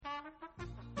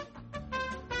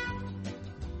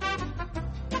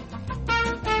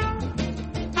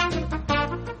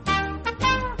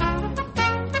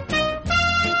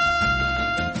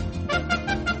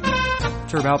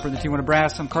Herb Halpern, the T1 of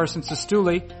Brass. I'm Carson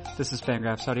Sestouli. This is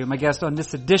Fangraphs Audio. My guest on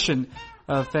this edition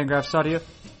of Fangraphs Audio,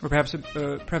 or perhaps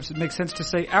it makes sense to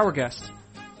say our guest,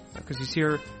 because he's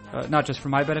here not just for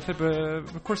my benefit, but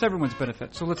of course everyone's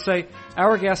benefit. So let's say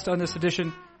our guest on this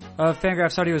edition of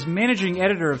Fangraphs Audio is managing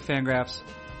editor of Fangraphs,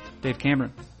 Dave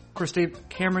Cameron. Of course, Dave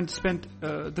Cameron spent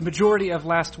the majority of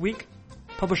last week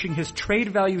publishing his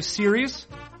Trade Value series,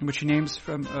 in which he names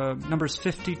from numbers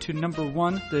 50 to number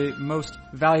 1 the most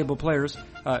valuable players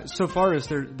so far as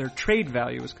their trade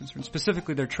value is concerned,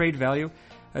 specifically their trade value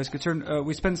is concerned.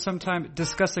 We spend some time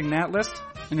discussing that list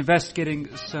and investigating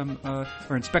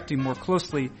or inspecting more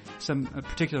closely some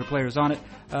particular players on it.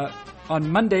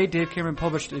 On Monday, Dave Cameron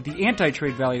published the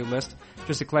anti-trade value list,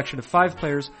 just a collection of 5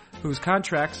 players whose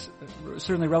contracts,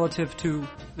 certainly relative to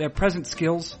their present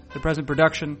skills, their present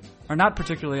production, are not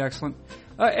particularly excellent.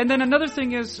 And then another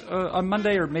thing is, on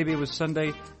Monday, or maybe it was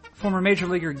Sunday, former Major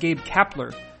Leaguer Gabe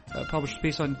Kapler published a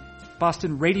piece on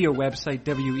Boston radio website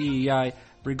WEEI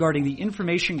regarding the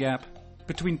information gap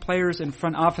between players and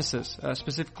front offices,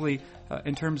 specifically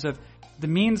in terms of the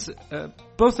means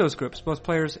both those groups, both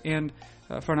players and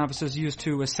front offices, use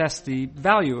to assess the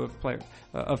value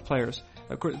of players.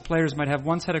 Players might have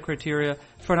one set of criteria,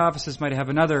 front offices might have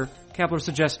another. Kapler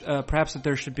suggests perhaps that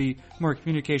there should be more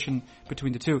communication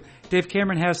between the two. Dave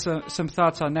Cameron has some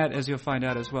thoughts on that, as you'll find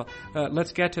out as well.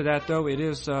 Let's get to that, though. It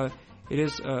is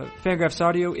Fangraphs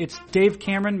Audio. It's Dave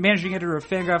Cameron, managing editor of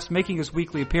Fangraphs, making his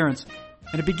weekly appearance.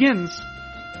 And it begins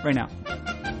right now.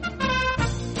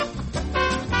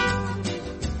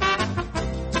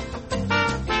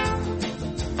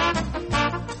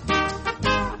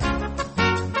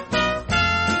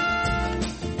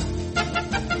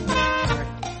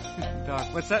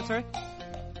 What's that, sorry?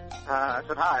 I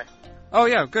said hi. Oh,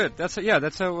 yeah, good. That's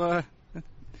how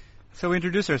we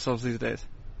introduce ourselves these days.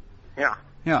 Yeah.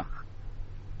 Yeah.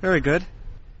 Very good.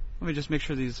 Let me just make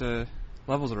sure these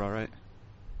levels are all right.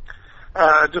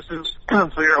 Just so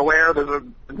you're aware, there's a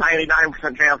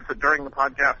 99% chance that during the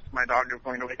podcast my dog is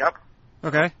going to wake up.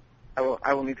 Okay.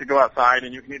 I will need to go outside,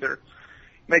 and you can either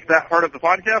make that part of the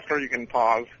podcast or you can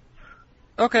pause.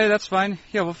 Okay, that's fine.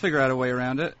 Yeah, we'll figure out a way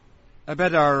around it. I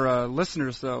bet our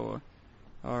listeners, though,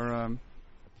 are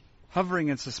hovering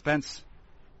in suspense.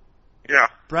 Yeah.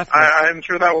 Breathless. I'm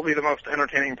sure that will be the most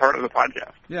entertaining part of the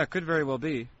podcast. Yeah, it could very well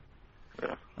be.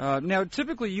 Yeah. Now,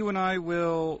 typically, you and I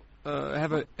will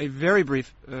have a very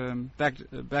brief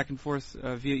back and forth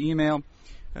via email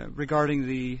regarding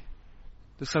the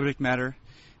subject matter.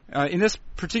 In this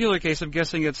particular case, I'm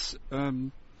guessing it's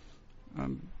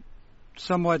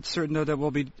somewhat certain, though, that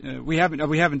we'll be we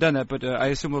haven't done that, but I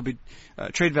assume we'll be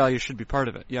trade value should be part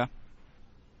of it. Yeah.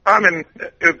 I mean,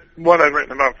 it's what I've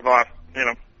written about for the last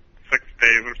 6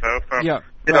 days or so. So yeah.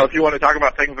 If you want to talk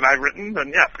about things that I've written,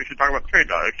 then yes, we should talk about the trade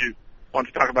value. If you want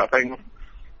to talk about things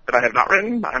that I have not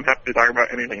written, I'm happy to talk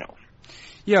about anything else.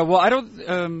 Yeah. Well, I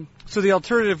don't. So the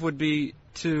alternative would be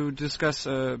to discuss.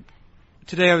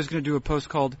 Today, I was going to do a post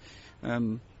called.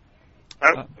 The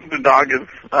dog is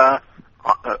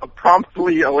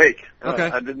promptly awake. Okay.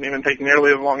 It didn't even take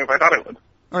nearly as long as I thought it would.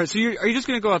 All right. So are you just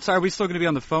going to go outside? Are we still going to be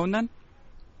on the phone then?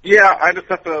 Yeah, I just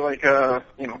have to let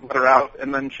her out,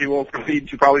 and then she will proceed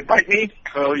to probably bite me.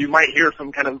 So you might hear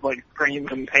some kind of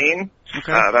screams and pain.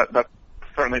 Okay. That's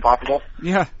certainly possible.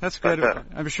 Yeah, that's good. But,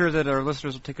 I'm sure that our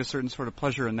listeners will take a certain sort of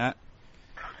pleasure in that.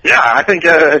 Yeah, I think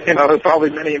there's probably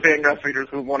many Fangraphs readers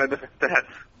who wanted to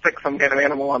fix some kind of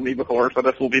animal on me before, so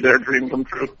this will be their dream come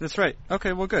true. That's right.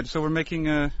 Okay, well, good. So we're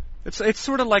making it's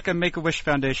sort of like a Make-A-Wish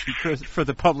Foundation for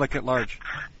the public at large.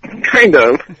 Kind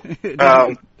of.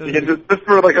 Just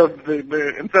for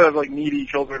instead of needy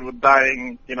children with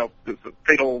dying,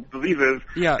 fatal diseases.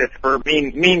 Yeah. It's for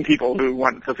mean people who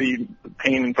want to see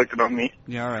pain inflicted on me.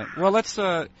 Yeah. All right. Well, let's.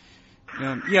 Yeah.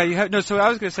 You have no. So I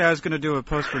was going to say I was going to do a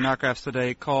post for Knockraffs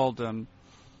today called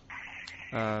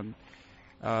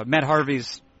Matt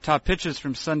Harvey's top pitches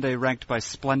from Sunday ranked by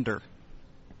splendor.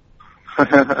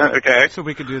 Okay. So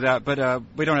we could do that, but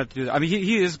we don't have to do that. I mean,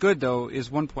 he is good, though, is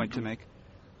one point to make.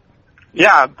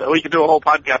 Yeah, we could do a whole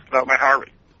podcast about Matt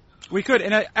Harvey. We could,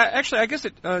 and I guess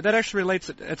that actually relates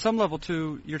at some level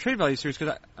to your trade value series,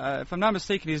 because if I'm not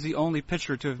mistaken, he's the only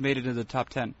pitcher to have made it into the top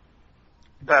 10.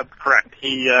 That's correct.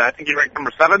 I think he ranked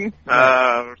number 7,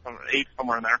 or 8,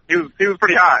 somewhere in there. He was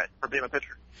pretty high for being a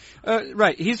pitcher.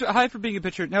 Right, he's high for being a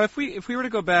pitcher. Now, if we were to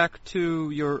go back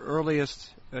to your earliest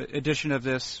edition of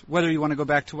this, whether you want to go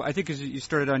back to, I think you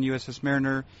started on USS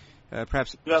Mariner,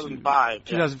 perhaps 2005.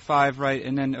 2005, yeah. Right,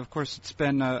 and then of course it's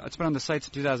been on the sites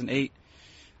in 2008.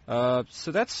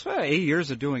 So that's 8 years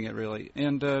of doing it, really,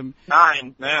 and 9,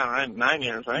 yeah, right, 9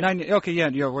 years, right? 9. Okay, yeah,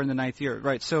 we're in the 9th year,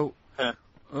 right? So, yeah.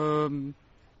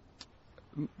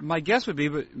 my guess would be,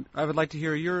 but I would like to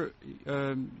hear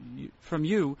from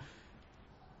you.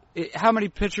 How many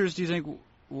pitchers do you think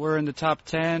were in the top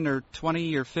 10 or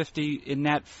 20 or 50 in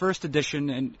that first edition,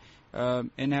 and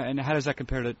how does that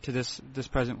compare to this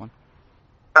present one?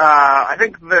 I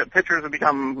think the pitchers have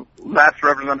become less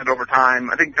represented over time.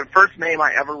 I think the first name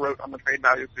I ever wrote on the trade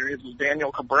value series was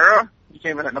Daniel Cabrera. He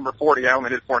came in at number 40. I only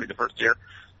did 40 the first year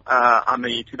on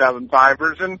the 2005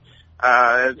 version.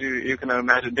 As you can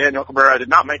imagine, Daniel Cabrera did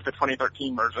not make the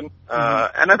 2013 version.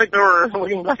 And I think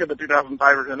looking back at the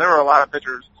 2005 version, there were a lot of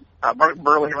pitchers. Mark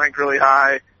Burley ranked really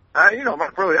high.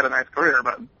 Mark Burley had a nice career,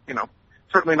 but,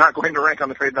 certainly not going to rank on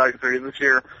the trade value series this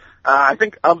year. I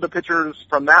think of the pitchers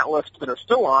from that list that are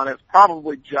still on, it's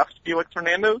probably just Felix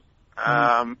Hernandez.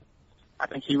 I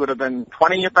think he would have been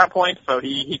 20 at that point, so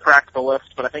he cracked the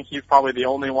list, but I think he's probably the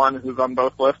only one who's on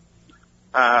both lists.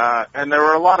 And there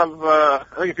were a lot of, I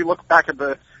think if you look back at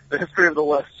the history of the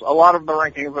list, a lot of the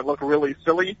rankings that look really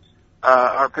silly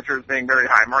are pitchers being very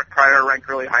high. Mark Prior ranked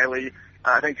really highly.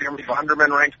 I think Jeremy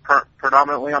Vanderman ranked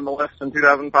predominantly on the list in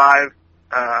 2005.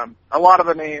 A lot of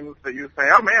the names that you say,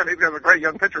 oh man, these guys are great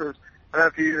young pitchers, and then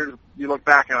a few years you look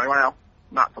back and you're like, well,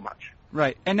 not so much.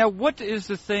 Right. And now what is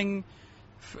the thing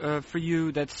for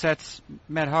you that sets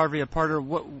Matt Harvey apart, or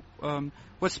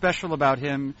what's special about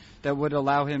him that would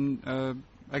allow him,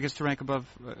 I guess, to rank above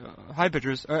high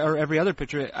pitchers, or every other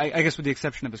pitcher, I guess with the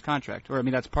exception of his contract? Or, I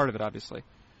mean, that's part of it, obviously.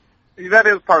 That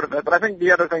is part of it, but I think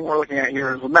the other thing we're looking at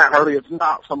here is with Matt Harvey, it's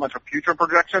not so much a future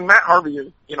projection. Matt Harvey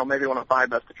is, maybe one of the 5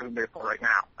 best pitchers in baseball right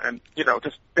now. And,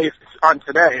 just based on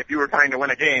today, if you were trying to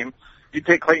win a game, you'd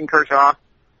take Clayton Kershaw,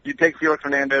 you'd take Felix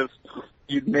Hernandez,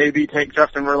 you'd maybe take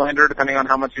Justin Verlander, depending on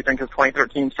how much you think his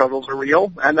 2013 struggles are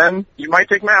real, and then you might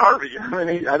take Matt Harvey. I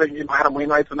mean, I think Adam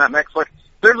Wainwright's in that mix. Like,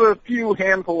 there's a few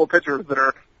handful of pitchers that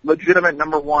are legitimate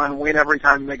number one, win every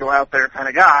time they go out there kind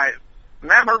of guys.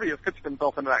 Matt Harvey has pitched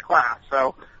himself into that class.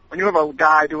 So when you have a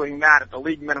guy doing that at the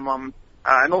league minimum,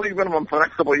 and the league minimum for the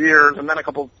next couple of years, and then a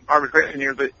couple arbitration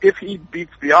years, if he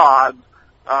beats the odds,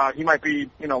 he might be,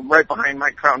 right behind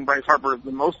Mike Trout and Bryce Harper as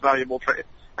the most valuable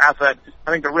asset.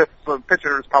 I think the risk of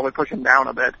pitchers probably push him down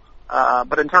a bit.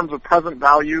 But in terms of present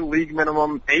value, league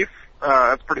minimum ace,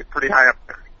 that's pretty high up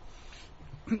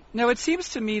there. Now, it seems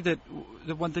to me that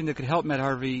the one thing that could help Matt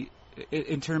Harvey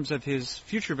in terms of his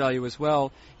future value as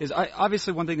well is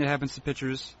obviously one thing that happens to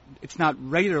pitchers. It's not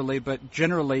regularly, but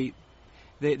generally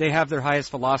they have their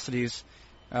highest velocities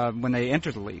when they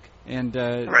enter the league. And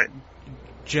right.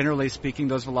 Generally speaking,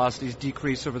 those velocities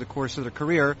decrease over the course of their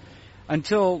career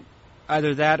until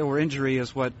either that or injury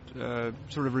is what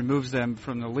sort of removes them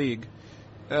from the league.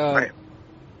 Right.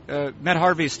 Matt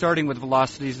Harvey is starting with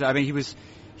velocities. I mean,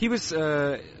 he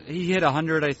hit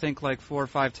 100, I think, like 4 or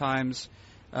 5 times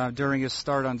during his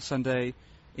start on Sunday,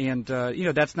 and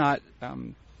that's not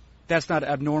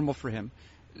abnormal for him.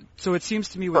 So it seems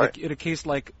to me, in a case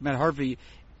like Matt Harvey,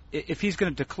 if he's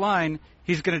going to decline,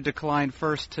 he's going to decline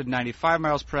first to 95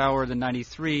 miles per hour, then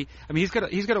 93. I mean,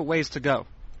 he's got a ways to go.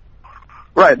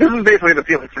 Right. This is basically the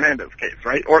Felix Hernandez case,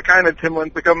 right? Or kind of Tim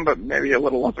Lincecum, but maybe a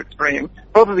little less extreme.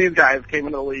 Both of these guys came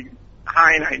into the league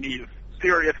high 90s,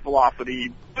 serious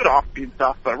velocity, good off-speed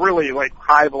stuff, but really like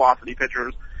high velocity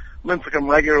pitchers. Lincecum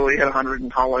regularly hit 100 in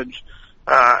college.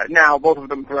 Now both of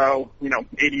them throw,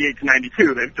 88 to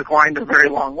 92. They've declined a very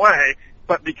long way,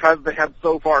 but because they had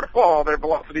so far to fall, their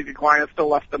velocity decline is still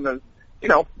less than the,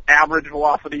 average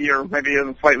velocity or maybe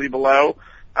even slightly below.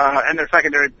 And their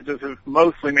secondary pitches have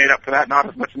mostly made up for that, not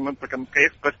as much in Lincecum's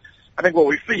case, but I think what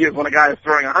we see is when a guy is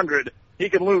throwing 100, he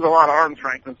can lose a lot of arm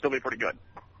strength and still be pretty good.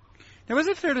 Now, is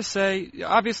it fair to say,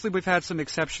 obviously we've had some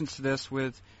exceptions to this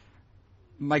with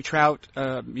Mike Trout,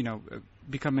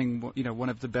 becoming, one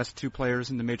of the best 2 players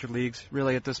in the major leagues,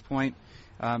 really, at this point.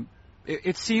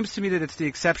 It seems to me that it's the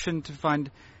exception to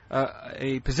find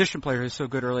a position player who's so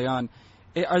good early on.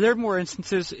 Are there more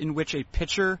instances in which a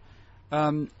pitcher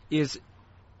is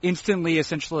instantly,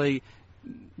 essentially,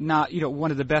 not,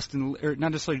 one of the best or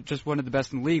not necessarily just one of the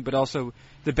best in the league, but also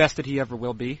the best that he ever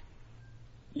will be?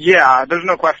 Yeah, there's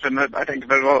no question that I think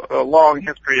there's a long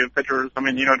history of pitchers. I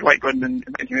mean, Dwight Gooden in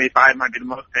 1985 might be the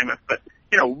most famous, but,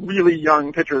 really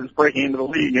young pitchers breaking into the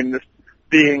league and just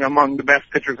being among the best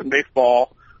pitchers in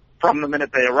baseball from the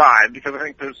minute they arrive, because I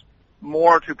think there's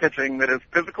more to pitching that is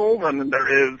physical than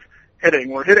there is hitting,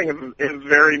 where hitting is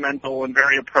very mental and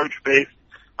very approach-based,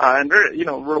 and very,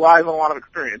 relies on a lot of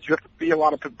experience. You have to see a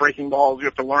lot of breaking balls. You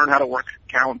have to learn how to work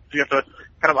counts. You have to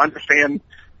kind of understand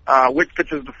which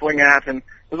pitches to swing at, and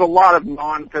there's a lot of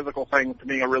non-physical things to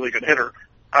being a really good hitter.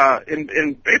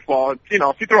 In baseball,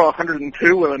 if you throw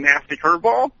 102 with a nasty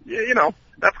curveball,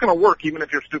 that's going to work even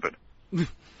if you're stupid.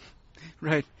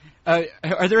 Right.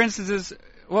 Are there instances?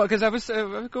 Well, because I was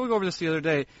going over this the other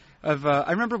day.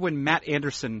 I remember when Matt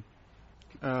Anderson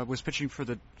was pitching for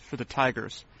the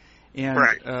Tigers, and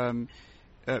right.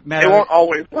 Matt. It won't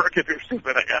always work if you're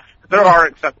stupid, I guess. There are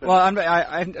exceptions. Well, I'm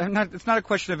not. It's not a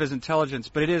question of his intelligence,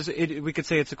 but it is. We could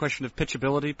say it's a question of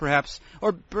pitchability, perhaps,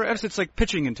 or perhaps it's like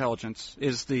pitching intelligence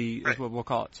is what we'll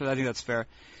call it. So I think that's fair.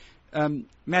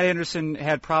 Matt Anderson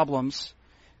had problems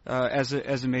as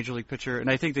a major league pitcher, and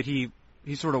I think that he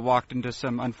sort of walked into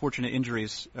some unfortunate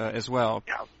injuries as well.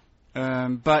 Yeah.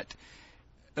 But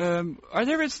are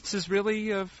there instances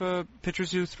really of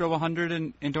pitchers who throw 100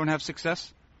 and don't have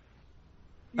success?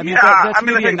 I mean, that's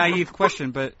maybe a naive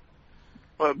question, but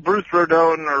Bruce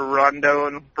Rondon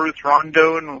or Bruce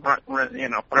Rondon,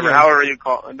 whatever, however you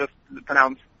call it, just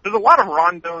pronounce. There's a lot of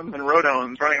Rondons and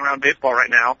Rodons running around baseball right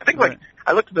now. I think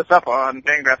I looked this up on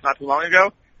Fangraphs not too long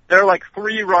ago. There are like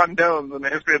 3 Rondons in the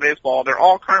history of baseball. They're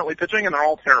all currently pitching, and they're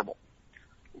all terrible.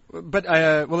 But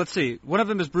well, let's see. One of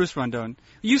them is Bruce Rondon.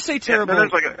 You say terrible.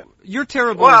 Yeah, your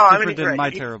terrible is different than my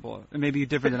terrible. It may be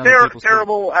different than other people's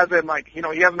terrible, as in he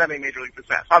hasn't had any major league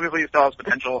success. Obviously, he still has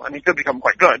potential, and he could become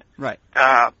quite good. Right.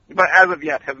 But as of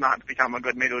yet, has not become a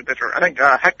good major league pitcher. I think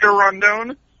Hector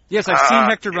Rondon. Yes, I've seen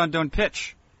Hector Rondon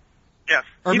pitch. Yes.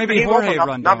 Or maybe Jorge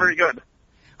Rondon. Not very good.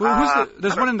 Well,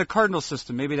 there's one in the Cardinal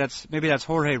system. Maybe that's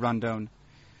Jorge Rondon.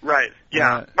 Right,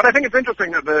 yeah. But I think it's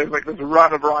interesting that there's this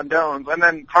run of Rondons, and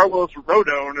then Carlos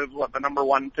Rodon is the number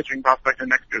 1 pitching prospect in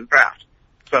next year's draft.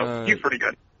 So he's pretty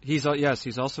good. He's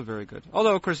also very good.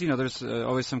 Although, of course, there's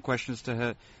always some questions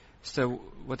to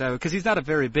what that, because he's not a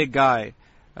very big guy,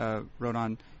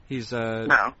 Rodon. He's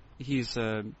no. He has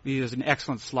an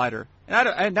excellent slider,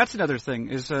 and that's another thing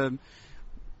is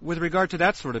with regard to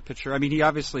that sort of pitcher. I mean, he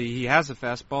has a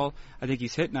fastball. I think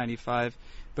he's hit 95,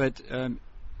 but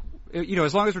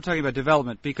as long as we're talking about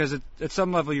development, because at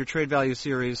some level your trade value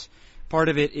series, part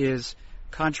of it is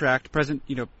contract, present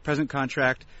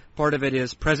contract, part of it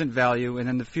is present value, and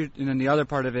then the other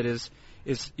part of it is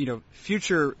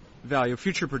future value,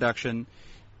 future production.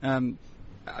 I'm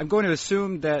going to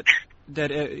assume that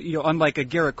unlike a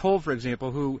Garrett Cole, for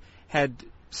example, who had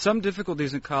some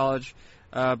difficulties in college,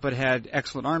 but had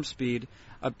excellent arm speed,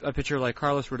 a pitcher like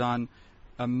Carlos Rodon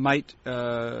might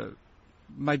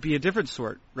be a different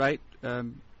sort, right?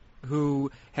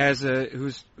 Who has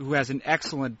an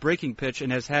excellent breaking pitch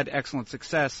and has had excellent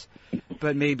success,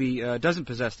 but maybe doesn't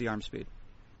possess the arm speed.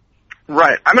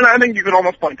 Right. I mean, I think you could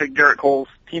almost point to Garrett Cole's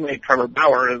teammate Trevor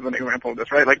Bauer as an example of this,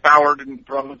 right? Like Bauer didn't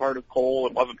throw as hard as Cole.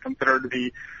 It wasn't considered to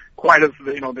be quite as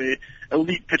the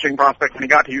elite pitching prospect when he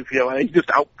got to UCLA. He just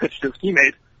outpitched his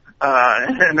teammate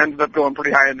and ended up going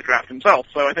pretty high in the draft himself.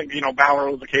 So I think Bauer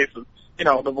was a case of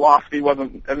the velocity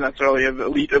wasn't necessarily as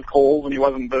elite as Cole's, and he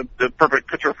wasn't the perfect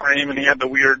pitcher frame, and he had the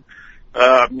weird,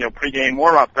 pregame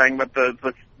warm-up thing, but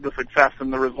the success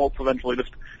and the results eventually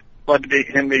just led to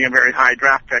him being a very high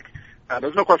draft pick.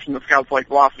 There's no question that scouts like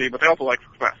velocity, but they also like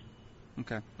success.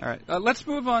 Okay, all right. Let's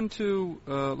move on to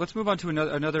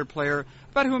another player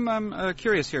about whom I'm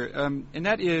curious here, and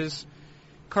that is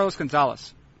Carlos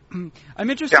Gonzalez. I'm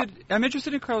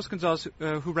interested in Carlos Gonzalez,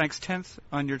 who ranks 10th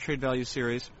on your trade value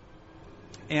series,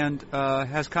 and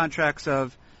has contracts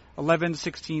of 11,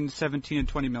 16, 17, and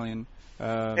 20 million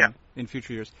in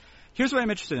future years. Here's what I'm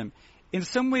interested in. In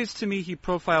some ways, to me, he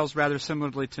profiles rather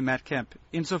similarly to Matt Kemp,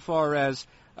 insofar as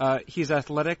he's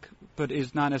athletic, but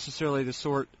is not necessarily the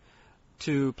sort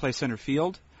to play center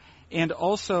field. And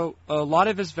also, a lot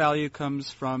of his value comes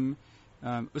from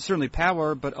certainly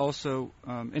power, but also,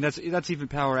 and that's even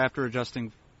power after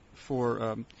adjusting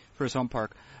for his home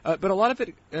park. But a lot of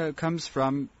it comes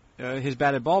from his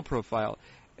batted ball profile.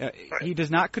 He does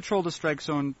not control the strike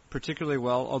zone particularly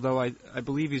well, although I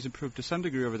believe he's improved to some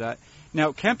degree over that.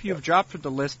 Now, Kemp, you've dropped from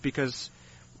the list because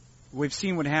we've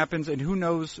seen what happens, and who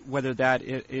knows whether that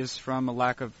is from a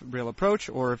lack of real approach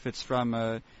or if it's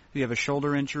from you have a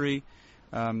shoulder injury.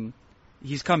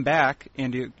 He's come back,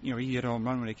 and he hit a home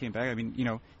run when he came back. I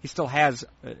mean, he still has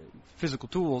physical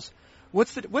tools.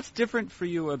 What's different for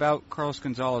you about Carlos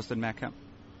Gonzalez than Matt Kemp?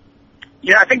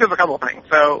 Yeah, I think there's a couple of things.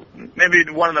 So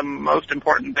maybe one of the most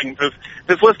important things is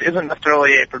this list isn't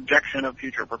necessarily a projection of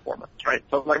future performance, right?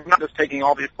 So I'm not just taking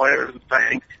all these players and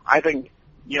saying, I think,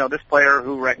 this player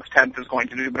who ranks 10th is going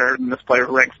to do better than this player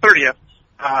who ranks 30th.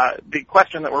 The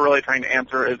question that we're really trying to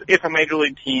answer is if a major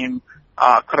league team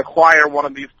could acquire one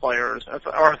of these players,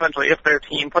 or essentially if their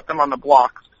team put them on the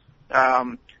blocks,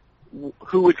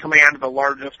 who would command the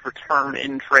largest return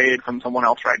in trade from someone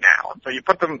else right now? And so you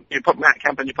put Matt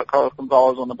Kemp and you put Carlos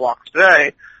Gonzalez on the blocks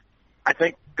today. I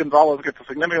think Gonzalez gets a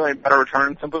significantly better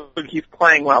return simply because he's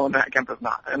playing well and Matt Kemp is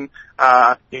not. And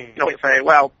you say,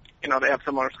 well, they have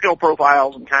similar skill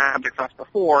profiles and kind of success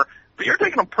before, but you're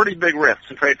taking a pretty big risk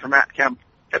to trade for Matt Kemp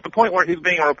at the point where he's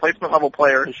being a replacement level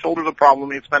player. His shoulder's a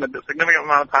problem. He's spent a significant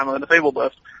amount of time on the disabled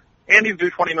list, and he's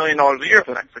due $20 million a year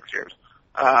for the next 6 years.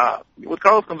 With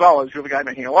Carlos Gonzalez, you have a guy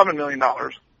making $11 million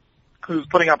who's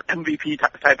putting up MVP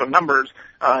type of numbers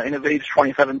in his age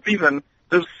 27 season.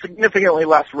 There's significantly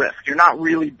less risk. You're not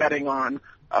really betting on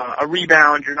a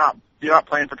rebound. You're not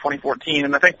playing for 2014.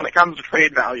 And I think when it comes to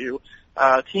trade value,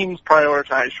 teams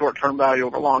prioritize short-term value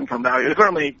over long-term value. They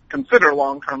certainly consider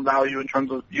long-term value in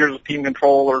terms of years of team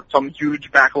control or some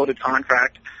huge backloaded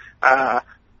contract.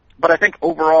 But I think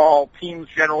overall, teams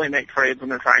generally make trades when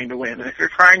they're trying to win. And if you're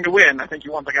trying to win, I think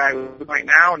you want the guy who's right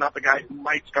now, not the guy who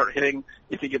might start hitting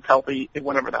if he gets healthy,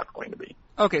 whenever that's going to be.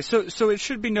 Okay, so it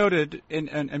should be noted,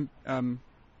 and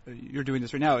you're doing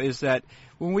this right now, is that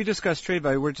when we discuss trade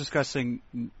value, we're discussing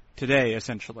today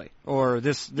essentially, or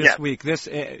this week,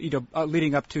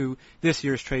 leading up to this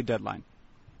year's trade deadline.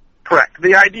 Correct.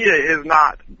 The idea is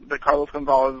not that Carlos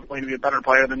Gonzalez is going to be a better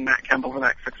player than Matt Kemp over the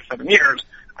next 6 or 7 years.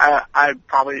 I'm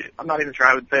not even sure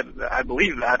I would say that I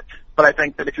believe that, but I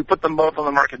think that if you put them both on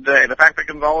the market today, the fact that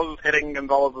Gonzalez is hitting,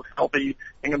 Gonzalez is healthy,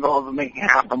 and Gonzalez is making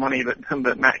half the money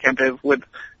that Matt Kemp is with,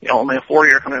 only a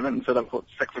 4-year commitment instead of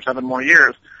 6 or 7 more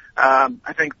years,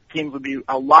 I think teams would be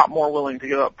a lot more willing to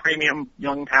give up premium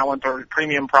young talent or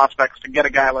premium prospects to get a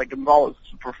guy like Gonzalez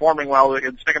performing well, they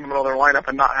could stick in the middle of their lineup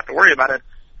and not have to worry about it,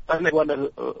 than they would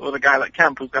with a guy like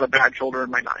Kemp who's got a bad shoulder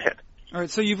and might not hit. All right,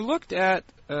 so you've looked at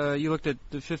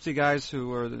the 50 guys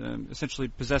who are essentially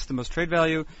possess the most trade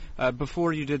value.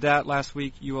 Before you did that last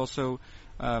week, you also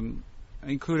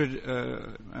included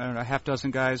a half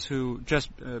dozen guys who just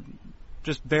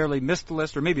barely missed the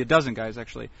list, or maybe a dozen guys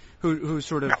actually, who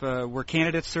sort of were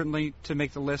candidates certainly to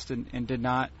make the list and did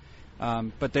not.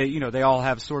 But they all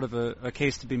have sort of a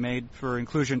case to be made for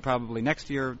inclusion probably next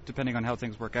year, depending on how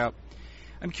things work out.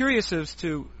 I'm curious as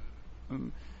to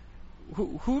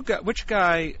which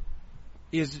guy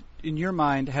is, in your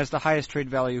mind, has the highest trade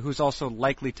value, who's also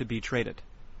likely to be traded?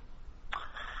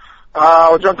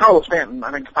 Giancarlo Stanton,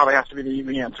 I think, probably has to be the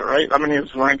easy answer, right? I mean, he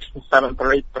was ranked 7th or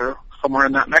 8th or somewhere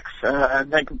in that mix. I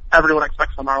think everyone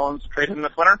expects the Marlins to trade him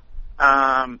this winter.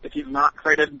 If he's not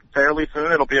traded fairly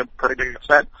soon, it'll be a pretty big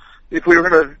upset. If we were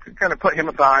going to kind of put him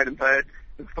aside and say,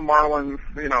 it's the Marlins,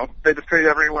 they just traded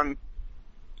everyone,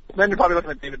 then you're probably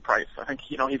looking at David Price. I think,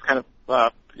 he's kind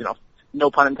of, no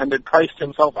pun intended, priced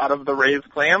himself out of the Rays'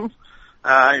 plans.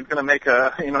 He's going to make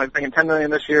he's making $10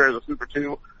 million this year as a Super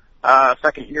 2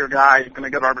 second-year guy. He's going to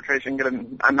go to arbitration, get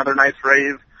another nice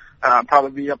raise,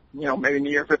 probably be up, maybe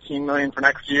near $15 million for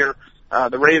next year.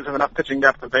 The Rays have enough pitching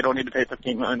depth that they don't need to pay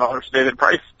 $15 million to David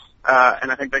Price.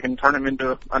 And I think they can turn him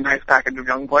into a nice package of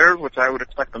young players, which I would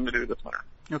expect them to do this winter.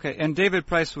 Okay, and David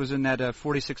Price was in that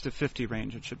 46 to 50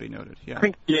 range, it should be noted. Yeah, I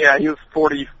think, he was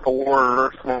 44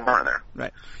 or somewhere in there.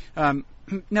 Right.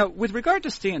 Now, with regard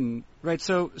to Stanton, right,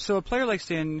 so a player like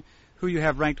Stanton, who you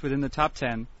have ranked within the top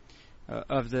 10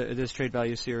 of this trade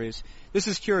value series, this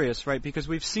is curious, right, because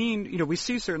we've seen, we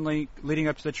see certainly leading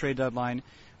up to the trade deadline,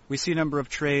 we see a number of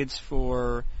trades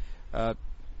for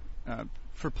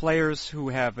players who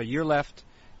have a year left,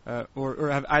 or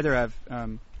have either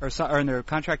are in their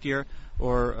contract year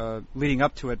or leading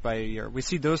up to it by a year. We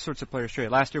see those sorts of players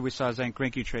traded. Last year we saw Zach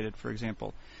Greinke traded, for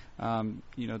example.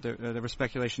 There was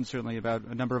speculation certainly about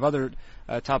a number of other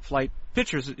top flight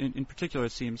pitchers in particular,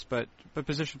 it seems, but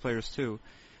position players too.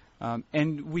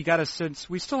 And we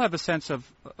still have a sense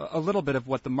of a little bit of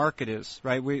what the market is,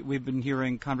 right? We've been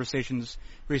hearing conversations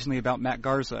recently about Matt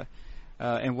Garza.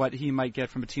 And what he might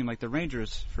get from a team like the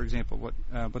Rangers, for example,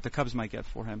 what the Cubs might get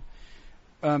for him.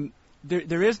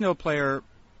 There is no player,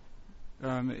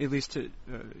 at least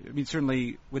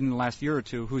certainly within the last year or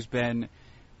two, who's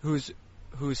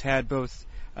had both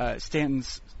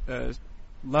Stanton's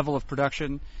level of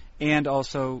production and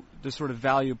also the sort of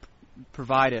value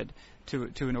provided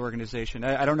to an organization.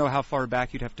 I don't know how far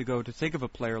back you'd have to go to think of a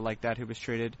player like that who was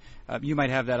traded. You might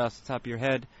have that off the top of your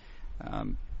head.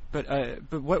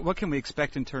 But what can we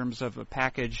expect in terms of a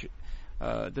package,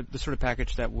 the sort of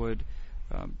package that would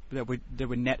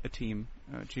net a team,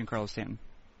 Giancarlo Stanton?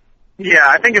 Yeah,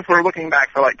 I think if we're looking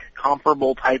back for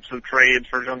comparable types of trades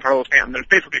for Giancarlo Stanton, there's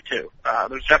basically two.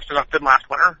 There's Justin Upton last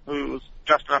winter, who's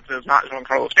Justin Upton is not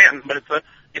Giancarlo Stanton, but it's a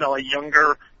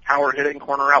younger power hitting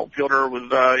corner outfielder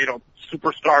with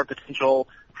superstar potential,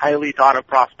 highly thought of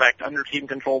prospect, under team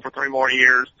control for 3 more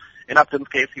years. In Upton's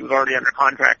case, he was already under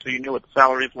contract, so you knew what the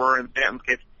salaries were. In Stanton's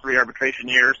case, 3 arbitration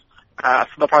years. So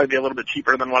they'll probably be a little bit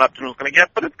cheaper than what Upton was going to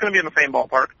get, but it's going to be in the same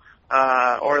ballpark,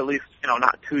 or at least,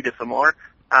 not too dissimilar.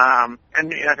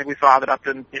 And I think we saw that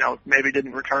Upton, maybe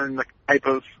didn't return the type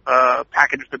of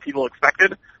package that people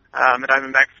expected. The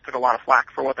Diamondbacks took a lot of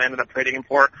flack for what they ended up trading him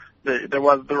for. There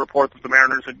was the report that the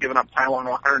Mariners had given up Taijuan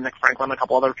Walker, Nick Franklin, a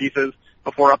couple other pieces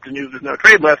before Upton used his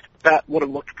no-trade list. That would have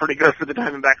looked pretty good for the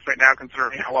Diamondbacks right now,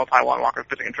 considering how well Taijuan Walker's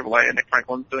pitching in AAA and Nick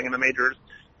Franklin's doing in the majors.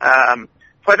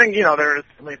 So I think, there is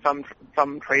certainly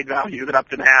some trade value that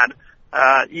Upton had,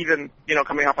 even,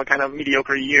 coming off a kind of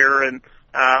mediocre year, and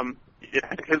I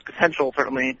think his potential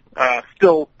certainly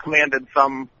still commanded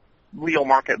some real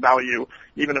market value,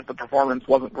 even if the performance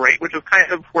wasn't great, which is kind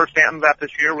of where Stanton's at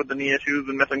this year with the knee issues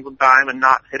and missing some time and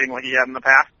not hitting like he had in the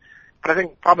past. But I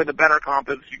think probably the better comp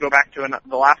is you go back to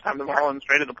the last time the Marlins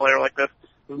traded a player like this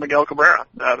was Miguel Cabrera.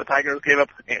 The Tigers gave up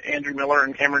Andrew Miller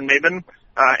and Cameron Maybin,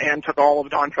 and took all of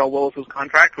Dontrelle Willis's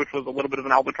contract, which was a little bit of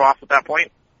an albatross at that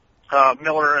point.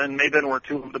 Miller and Maybin were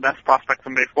two of the best prospects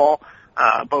in baseball.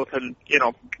 Both had,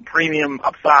 premium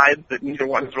upside that neither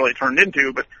one has really turned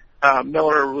into, but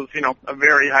Miller was, a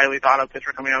very highly thought of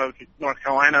pitcher coming out of North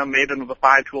Carolina. Maybin was a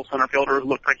 5-tool center fielder who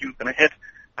looked like he was going to hit.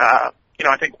 I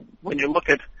think when you look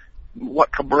at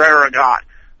what Cabrera got,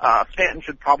 Stanton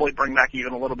should probably bring back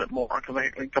even a little bit more, because I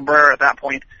think Cabrera at that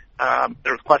point,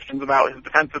 there was questions about his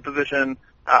defensive position.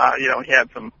 He had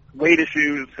some weight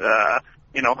issues.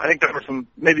 I think there were some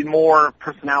maybe more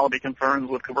personality concerns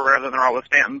with Cabrera than there are with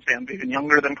Stanton. Stanton's even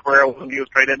younger than Cabrera was when he was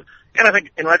traded. And I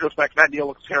think in retrospect that deal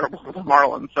looks terrible for the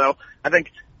Marlins. So I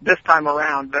think this time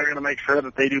around they're going to make sure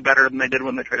that they do better than they did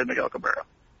when they traded Miguel Cabrera.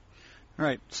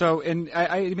 Right. So, and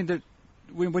I mean,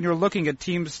 when you're looking at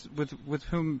teams with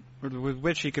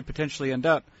which he could potentially end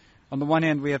up, on the one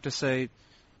hand we have to say,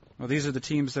 well, these are the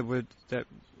teams that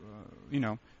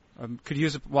could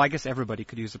use I guess everybody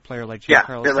could use a player like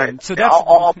Giancarlo Stanton. Right. So that's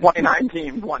all 29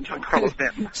 teams want Giancarlo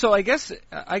Stanton. So I guess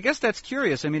that's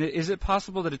curious. I mean, is it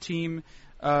possible that a team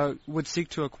would seek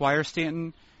to acquire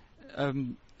Stanton,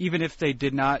 even if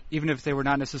they were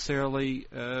not necessarily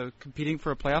competing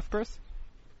for a playoff berth?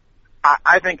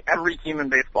 I think every team in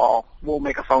baseball will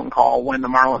make a phone call when the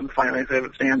Marlins finally say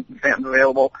that Stanton's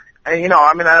available. And,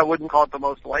 I wouldn't call it the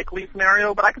most likely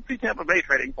scenario, but I could see Tampa Bay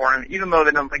trading for him, even though they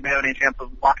don't think they have any chance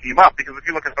of locking him up, because if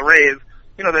you look at the Rays,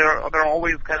 they're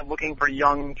always kind of looking for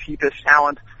young, cheapish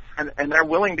talent, and they're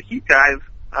willing to keep guys,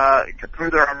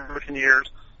 through their arbitration years.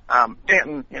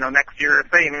 Stanton, next year, if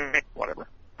they make,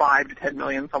 $5 to $10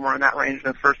 million, somewhere in that range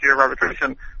in his first year of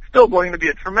arbitration, still going to be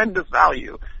a tremendous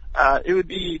value. It would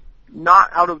be not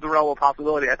out of the realm of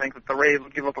possibility, I think, that the Rays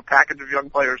would give up a package of young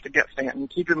players to get Stanton,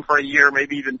 keep him for a year,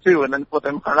 maybe even two, and then flip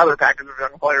him for another package of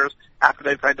young players after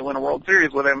they've tried to win a World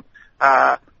Series with him.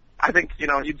 I think,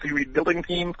 you'd see rebuilding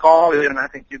teams call, and I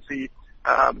think you'd see,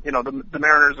 the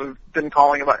Mariners have been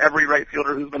calling about every right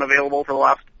fielder who's been available for the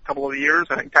last couple of years.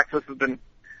 I think Texas has been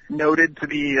noted to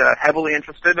be heavily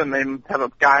interested, and they have a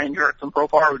guy in Jurickson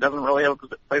Profar who doesn't really have a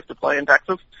place to play in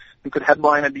Texas who could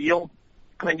headline a deal.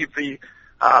 I think you'd see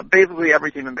basically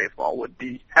every team in baseball would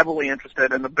be heavily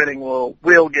interested, and the bidding will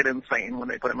get insane when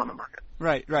they put him on the market.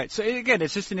 Right. So again,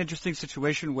 it's just an interesting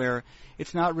situation where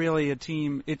it's not really a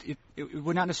team. It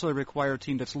would not necessarily require a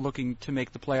team that's looking to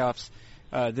make the playoffs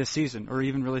this season, or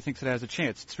even really thinks it has a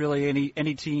chance. It's really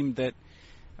any team that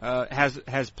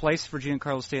has place for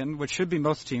Giancarlo Stanton, which should be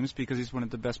most teams because he's one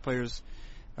of the best players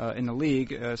in the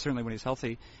league, certainly when he's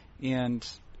healthy, and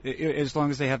as long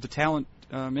as they have the talent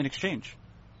in exchange.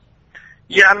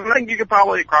 Yeah, I think you could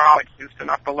probably call like Houston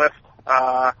off the list.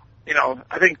 I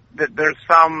think that there's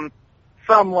some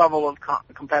level of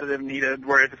competitive needed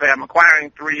where if you say I'm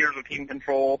acquiring 3 years of team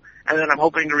control and then I'm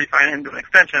hoping to re-sign him to an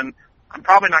extension, I'm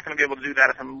probably not going to be able to do that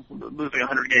if I'm losing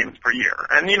 100 games per year.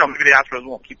 And, maybe the Astros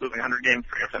won't keep losing 100 games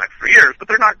per year for the next 3 years, but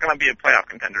they're not going to be a playoff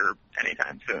contender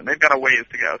anytime soon. They've got a ways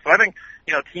to go. So I think,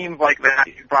 teams like that,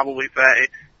 you could probably say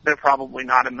they're probably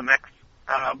not in the mix.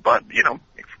 But,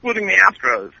 excluding the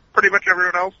Astros, pretty much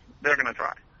everyone else, they're going to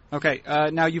try. Okay.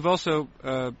 Now, you've also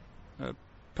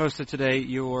posted today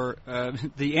your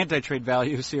the anti-trade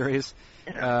value series.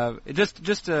 Yeah. It's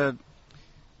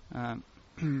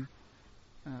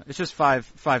just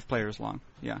five players long.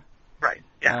 Yeah. Right.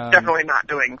 Yeah. Definitely not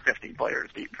doing 50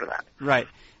 players deep for that. Right.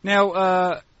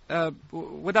 Now,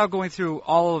 without going through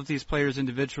all of these players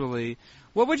individually,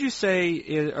 what would you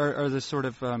say are the sort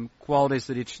of qualities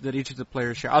that each of the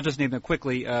players share? I'll just name them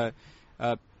quickly.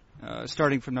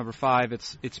 Starting from number 5,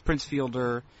 it's Prince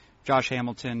Fielder, Josh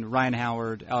Hamilton, Ryan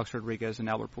Howard, Alex Rodriguez, and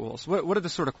Albert Pujols. What are the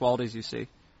sort of qualities you see?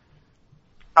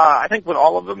 I think with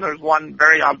all of them, there's one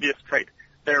very obvious trait.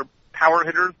 They're power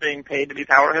hitters being paid to be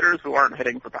power hitters who aren't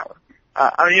hitting for power.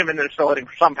 Even they're still hitting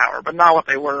for some power, but not what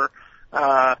they were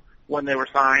when they were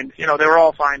signed. You know, they were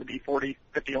all signed to be 40,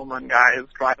 50 home run guys,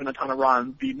 driving a ton of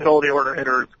runs, be middle of the order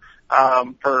hitters,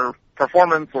 for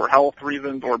performance or health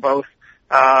reasons or both.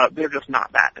 They're just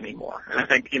not that anymore. And I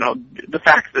think, you know, the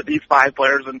fact that these 5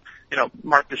 players, and, you know,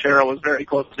 Mark Teixeira was very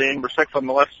close to being number 6 on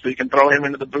the list, so you can throw him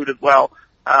into the boot as well.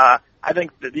 I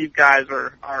think that these guys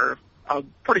are a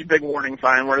pretty big warning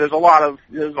sign where there's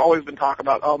always been talk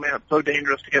about, oh man, it's so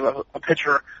dangerous to give a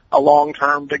pitcher a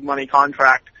long-term big money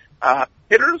contract.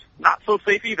 Hitters, not so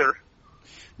safe either.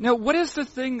 Now, what is the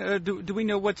thing, do we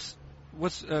know what's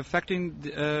affecting,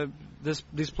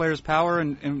 these players' power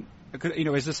and, you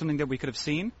know, is this something that we could have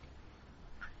seen?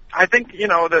 I think, you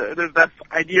know, there's that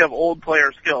idea of old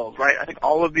player skills, right? I think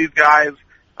all of these guys,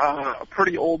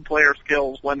 pretty old player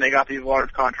skills when they got these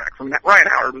large contracts. I mean, Ryan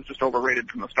Howard was just overrated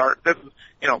from the start. This is,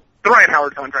 you know, the Ryan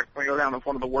Howard contract is going to go down as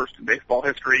one of the worst in baseball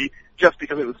history just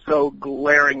because it was so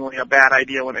glaringly a bad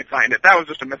idea when they signed it. That was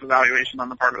just a misevaluation on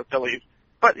the part of the Phillies.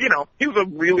 But, you know, he was a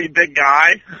really big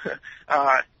guy,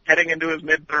 heading into his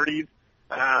mid-30s.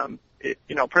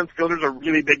 You know, Prince Fielder's a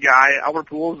really big guy. Albert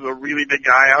Pujols is a really big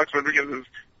guy. Alex Rodriguez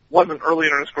wasn't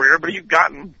earlier in his career, but he's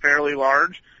gotten fairly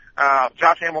large.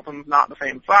 Josh Hamilton's not the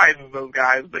same size as those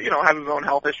guys, but, you know, has his own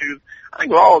health issues. I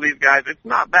think with all of these guys, it's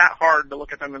not that hard to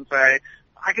look at them and say,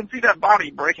 I can see that body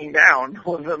breaking down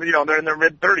when, you know, they're in their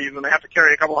mid-30s and they have to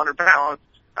carry a couple hundred pounds.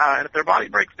 And if their body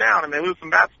breaks down and they lose some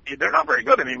bat speed, they're not very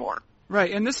good anymore.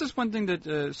 Right, and this is one thing that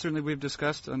certainly we've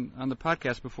discussed on the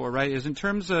podcast before, right, is in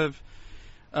terms of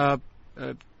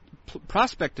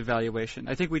prospect evaluation.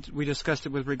 I think we discussed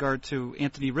it with regard to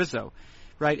Anthony Rizzo,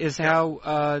 right, is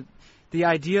how the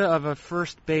idea of a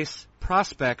first base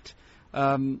prospect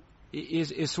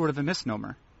is sort of a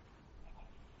misnomer.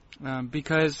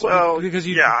 Because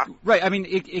you, yeah. Right, I mean,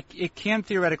 it can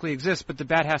theoretically exist, but the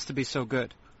bat has to be so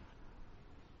good.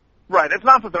 Right, it's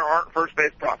not that there aren't first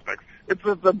base prospects. It's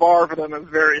that the bar for them is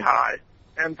very high.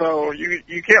 And so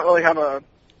you can't really have an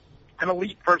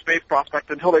elite first base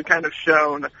prospect until they've kind of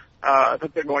shown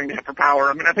that they're going to hit for power.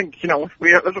 I mean, I think, you know,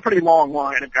 there's a pretty long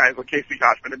line of guys like Casey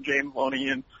Kotchman and James Loney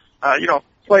and, you know,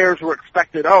 players who were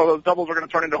expected, those doubles are going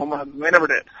to turn into home runs, and they never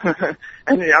did.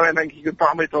 And yeah, I think you could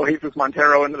probably throw Jesus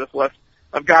Montero into this list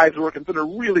of guys who are considered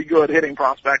really good hitting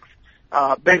prospects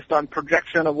based on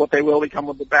projection of what they will become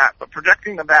with the bat. But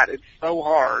projecting the bat is so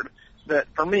hard that,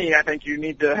 for me, I think you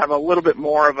need to have a little bit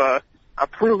more of a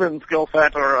proven skill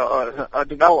set or a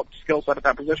developed skill set at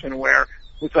that position where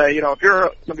we say, you know, if you're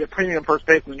going to be a premium first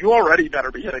baseman, you already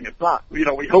better be hitting. It's not, you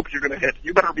know, we hope you're going to hit.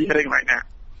 You better be hitting right now.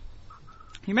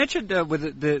 You mentioned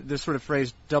with the sort of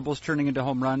phrase doubles turning into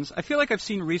home runs. I feel like I've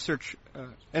seen research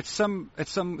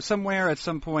somewhere at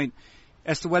some point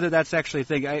as to whether that's actually a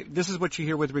thing. This is what you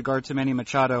hear with regard to Manny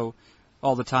Machado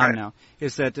all the time now.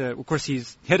 Is that of course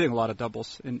he's hitting a lot of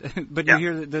doubles, but you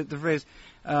hear the phrase.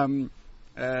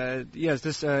 Yes,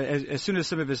 this as soon as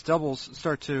some of his doubles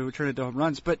start to turn into home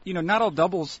runs, but you know not all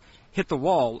doubles hit the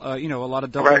wall. You know a lot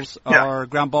of doubles are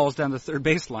ground balls down the third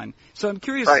baseline. So I'm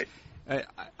curious. Right.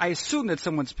 I assume that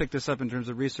someone's picked this up in terms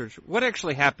of research. What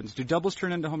actually happens? Do doubles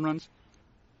turn into home runs?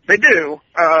 They do.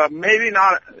 Maybe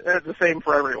not the same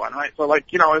for everyone, right? So,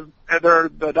 like, you know, they're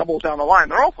the doubles down the line.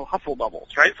 They're also hustle doubles,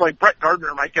 right? So, like, Brett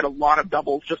Gardner might get a lot of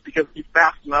doubles just because he's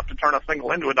fast enough to turn a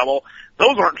single into a double.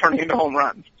 Those aren't turning into home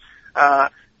runs.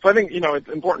 So I think, you know, it's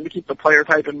important to keep the player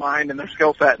type in mind and their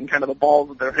skill set and kind of the balls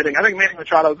that they're hitting. I think Manny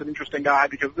Machado is an interesting guy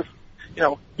because this, you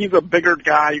know, he's a bigger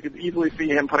guy. You could easily see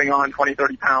him putting on 20,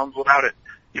 30 pounds without it,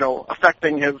 you know,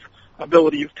 affecting his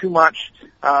abilities too much.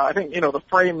 I think, you know, the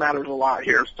frame matters a lot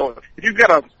here. So if you've got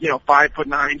a, you know,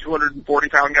 5'9",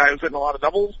 240-pound guy who's hitting a lot of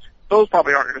doubles, those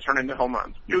probably aren't going to turn into home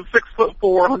runs. You 6'4",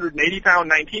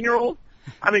 180-pound 19-year-old,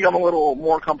 I think I'm a little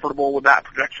more comfortable with that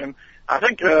projection. I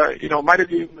think, you know, might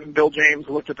have even been Bill James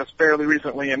who looked at this fairly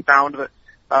recently and found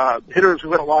that hitters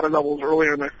who hit a lot of doubles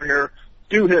earlier in their career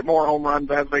do hit more home runs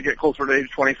as they get closer to age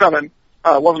 27.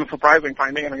 Wasn't a surprising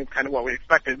finding. I think it's kind of what we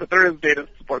expected, but there is data to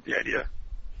support the idea.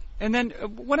 And then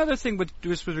one other thing with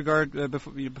regard,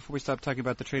 before we stop talking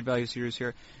about the trade value series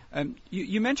here,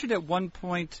 you mentioned at one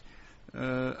point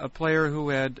a player who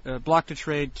had blocked a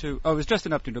trade to, it was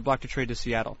Justin Upton who blocked a trade to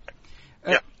Seattle.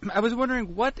 I was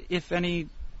wondering what, if any,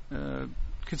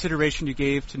 consideration you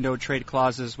gave to no trade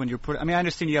clauses when you're I mean, I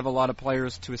understand you have a lot of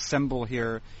players to assemble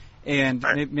here, and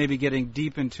maybe getting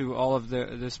deep into all of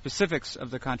the specifics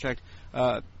of the contract,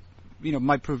 you know,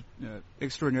 might prove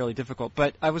extraordinarily difficult.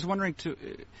 But I was wondering to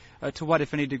what,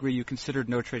 if any degree, you considered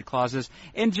no trade clauses,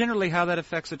 and generally how that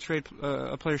affects a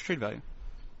player's trade value.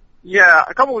 Yeah,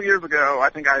 a couple of years ago, I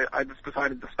think I just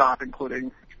decided to stop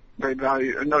including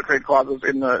no trade clauses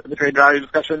in the trade value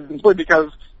discussion, simply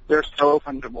because they're so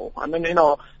fungible. I mean, you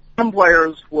know, Some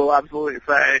players will absolutely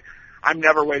say, I'm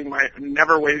never waiving my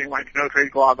no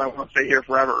trade clause. I want to stay here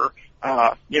forever.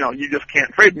 You just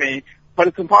can't trade me. But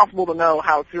it's impossible to know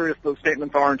how serious those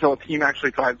statements are until a team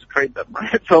actually tries to trade them,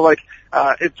 right? So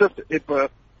it's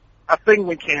a thing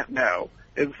we can't know.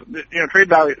 No trade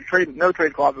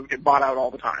clauses get bought out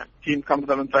all the time. Teams come to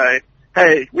them and say,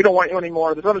 hey, we don't want you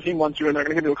anymore. This other team wants you, and they're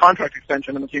going to give you a contract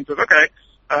extension. And the team says, okay.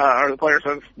 Or the player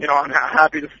says, I'm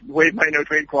happy to waive my no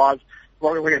trade clause as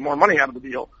long as we get more money out of the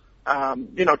deal.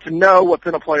 To know what's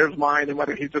in a player's mind and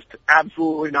whether he's just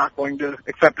absolutely not going to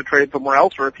accept a trade somewhere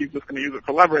else or if he's just going to use it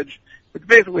for leverage, it's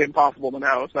basically impossible to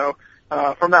know. So,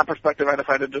 from that perspective, I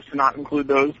decided just to not include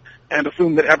those and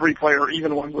assume that every player,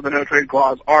 even ones with a no trade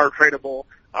clause, are tradable,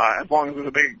 as long as there's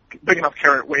a big enough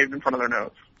carrot waved in front of their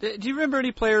nose. Do you remember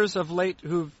any players of late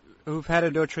who've had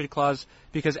a no trade clause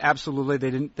because absolutely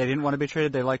they didn't want to be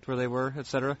traded, they liked where they were, et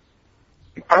cetera?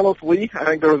 Carlos Lee, I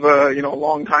think there was a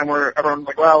long time where everyone was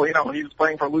like, well, he was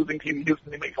playing for a losing team in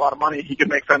Houston, he makes a lot of money, he could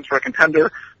make sense for a contender.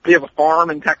 But he has a farm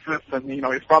in Texas, and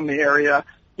he's from the area.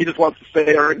 He just wants to stay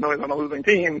there, even though he's on a losing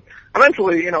team.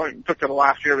 Eventually, he took to the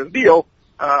last year of his deal,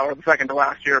 or the second to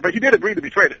last year, but he did agree to be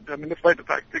traded. I mean, despite the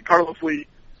fact that Carlos Lee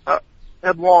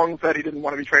had long said he didn't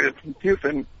want to be traded from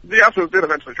Houston, the Astros did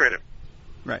eventually trade him.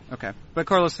 Right, okay. But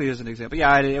Carlos Lee is an example.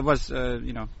 Yeah, it was, we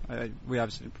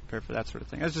obviously prepared for that sort of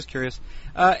thing. I was just curious.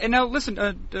 And now, listen,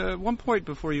 one point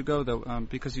before you go, though,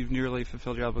 because you've nearly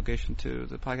fulfilled your obligation to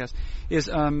the podcast, is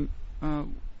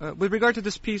with regard to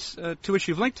this piece to which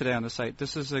you've linked today on the site,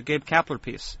 this is a Gabe Kapler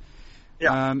piece.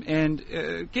 Yeah.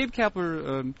 Gabe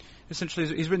Kapler, essentially,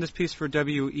 he's written this piece for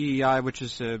WEEI, which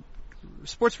is a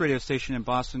sports radio station in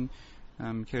Boston.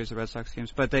 Carries the Red Sox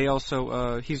games, but they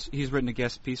also he's written a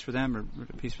guest piece for them, or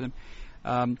a piece for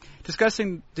them,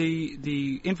 discussing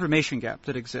the information gap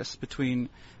that exists between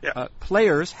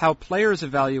players, how players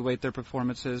evaluate their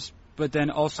performances, but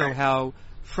then also how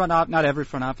not every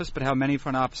front office, but how many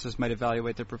front offices might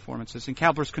evaluate their performances. And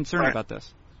Kapler's concerned about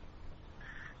this.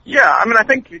 Yeah, I mean, I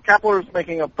think Kapler's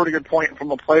making a pretty good point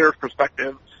from a player's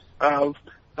perspective of.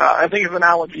 I think his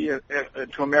analogy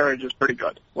to a marriage is pretty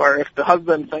good, where if the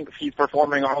husband thinks he's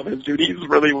performing all of his duties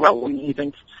really well and he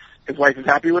thinks his wife is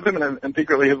happy with him and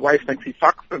secretly his wife thinks he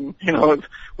sucks and, is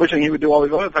wishing he would do all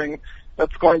these other things,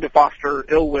 that's going to foster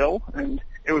ill will, and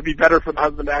it would be better for the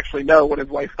husband to actually know what his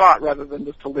wife thought rather than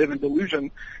just to live in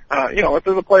delusion. If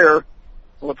there's a player,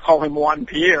 let's call him Juan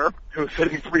Pierre, who's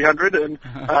hitting 300 and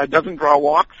doesn't draw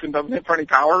walks and doesn't hit for any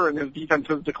power, and his defense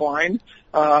has declined.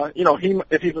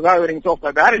 If he's evaluating himself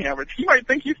by batting average, he might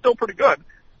think he's still pretty good.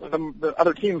 The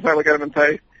other teams might look at him and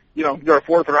say, you're a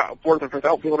fourth or fifth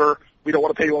outfielder. We don't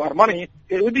want to pay you a lot of money.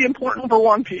 It would be important for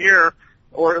Juan Pierre,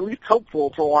 or at least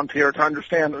helpful for Juan Pierre, to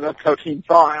understand that that's how teams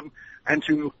saw him and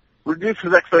to reduce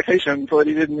his expectations so that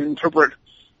he didn't interpret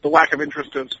the lack of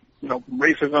interest as,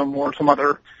 racism or some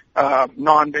other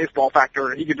non-baseball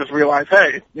factor. He could just realize,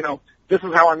 hey, this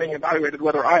is how I'm being evaluated,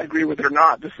 whether I agree with it or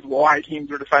not. This is why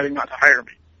teams are deciding not to hire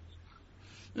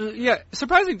me.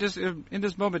 Surprising just in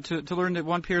this moment to learn that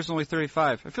Juan Pierre is only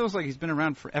 35. It feels like he's been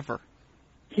around forever.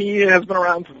 He has been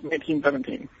around since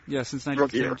 1917. Yeah, since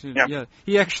 1917. Yeah.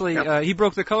 He actually he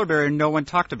broke the color barrier and no one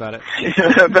talked about it.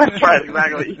 That's right,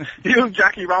 exactly. He was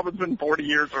Jackie Robinson 40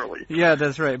 years early. Yeah,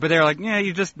 that's right. But they were like,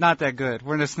 you're just not that good.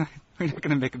 We're not going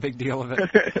to make a big deal of it.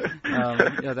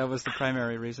 That was the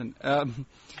primary reason.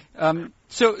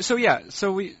 So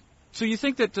you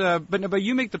think that, but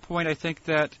you make the point, I think,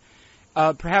 that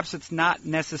perhaps it's not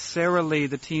necessarily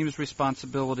the team's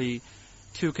responsibility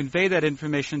to convey that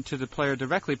information to the player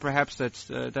directly. Perhaps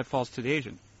that falls to the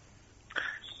agent.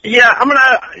 Yeah,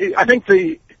 I think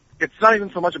it's not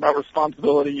even so much about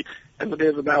responsibility as it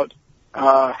is about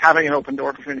having an open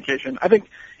door for communication. I think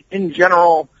in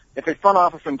general, if a front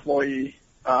office employee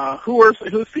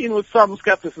who's seen with some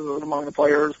skepticism among the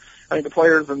players, I think the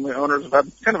players and the owners have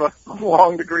had kind of a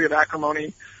long degree of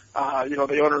acrimony.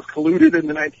 The owners colluded in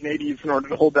the 1980s in order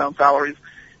to hold down salaries.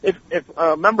 If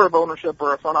a member of ownership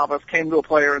or a front office came to a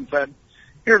player and said,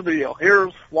 here's the deal,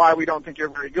 here's why we don't think you're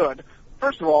very good,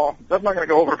 first of all, that's not going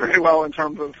to go over very well in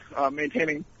terms of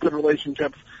maintaining good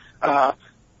relationships.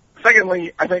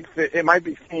 Secondly, I think that it might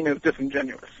be seen as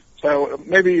disingenuous. So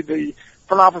maybe the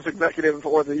front office executive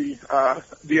or the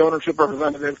ownership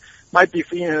representative might be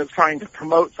seen as trying to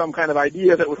promote some kind of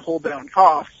idea that would hold down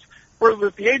costs. Whereas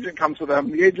if the agent comes to them,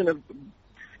 the agent is,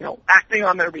 acting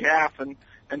on their behalf and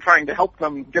trying to help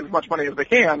them get as much money as they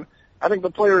can. I think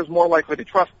the player is more likely to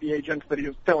trust the agent that he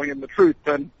is telling him the truth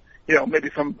than, maybe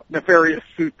some nefarious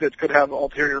suit that could have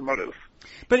ulterior motives.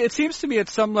 But it seems to me at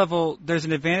some level there's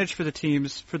an advantage for the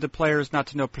teams, for the players not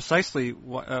to know precisely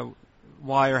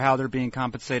why or how they're being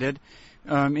compensated,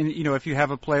 And if you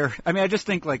have a player, I mean, I just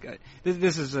think like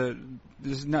this is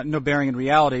not no bearing in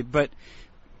reality, but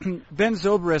Ben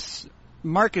Zobrist's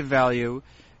market value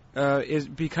is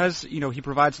because he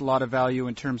provides a lot of value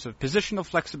in terms of positional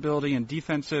flexibility and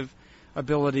defensive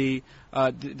ability.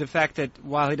 The fact that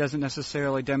while he doesn't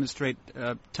necessarily demonstrate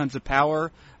tons of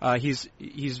power, he's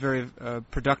very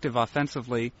productive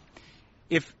offensively.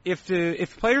 If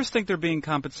players think they're being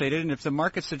compensated, and if the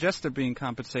market suggests they're being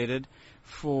compensated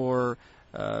for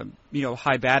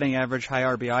high batting average, high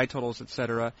RBI totals,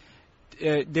 etc.,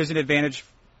 there's an advantage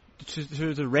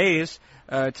to the Rays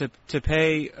to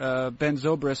pay Ben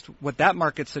Zobrist what that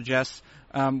market suggests,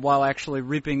 while actually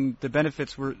reaping the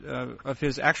benefits of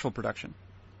his actual production.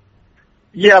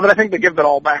 Yeah, but I think they give that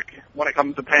all back when it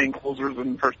comes to paying closers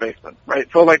and first basemen, right?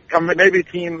 So, maybe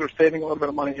teams are saving a little bit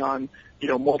of money on,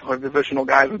 multi-positional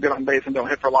guys who get on base and don't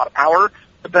hit for a lot of power,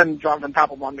 but then Jonathan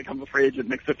Papelbon becomes a free agent and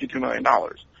makes $52 million.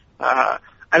 I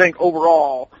think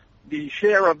overall, the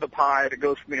share of the pie that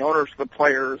goes from the owners to the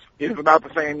players is about the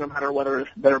same no matter whether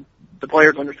the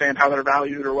players understand how they're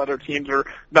valued or whether teams are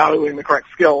valuing the correct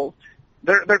skills.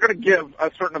 They're going to give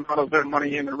a certain amount of their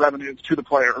money and their revenues to the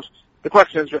players. The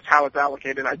question is just how it's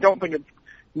allocated. I don't think it's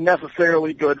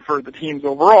necessarily good for the teams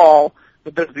overall,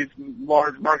 but there's these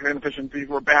large market inefficiencies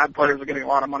where bad players are getting a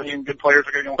lot of money and good players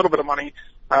are getting a little bit of money.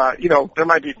 There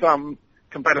might be some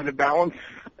competitive balance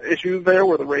issues there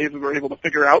where the Rays were able to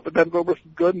figure out that Ben Zobrist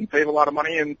is good and save a lot of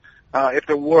money, and if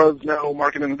there was no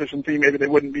market inefficiency, maybe they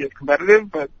wouldn't be as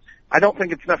competitive, but I don't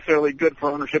think it's necessarily good for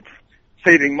ownership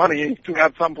saving money to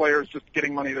have some players just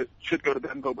getting money that should go to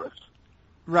Ben Zobrist.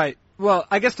 Right. Well,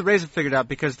 I guess the Rays have figured out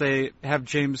because they have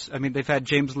they've had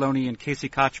James Loney and Casey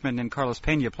Kochman and Carlos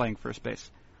Pena playing first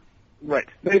base. Right.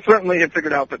 They certainly have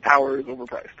figured out that power is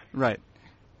overpriced. Right.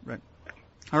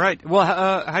 All right. Well,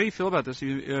 how do you feel about this?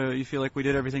 You feel like we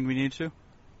did everything we needed to?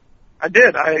 I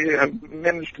did. I have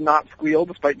managed to not squeal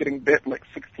despite getting bit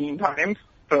 16 times.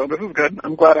 So this is good.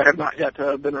 I'm glad I have not yet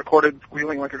been recorded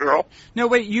squealing like a girl. No,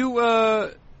 wait.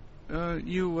 Or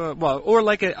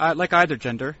like either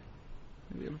gender.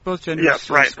 Both genders yes,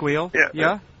 right. Squeal.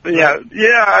 Yeah.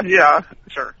 Yeah.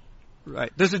 Sure.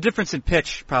 Right. There's a difference in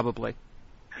pitch, probably.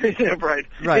 Yeah, right.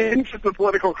 In interest of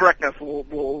political correctness,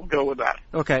 we'll go with that.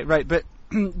 Okay, right. But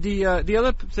the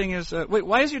other thing is, wait,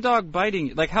 why is your dog biting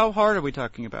you? Like, how hard are we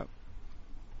talking about?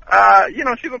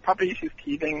 She's a puppy. She's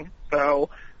teething. So,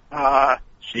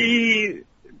 in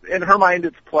her mind,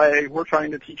 it's play. We're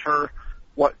trying to teach her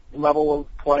what level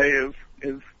of play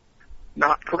is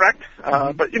not correct.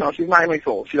 But, she's 9 weeks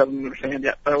old. She doesn't understand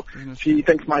yet. So she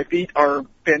thinks my feet are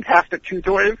fantastic chew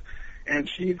toys, and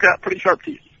she's got pretty sharp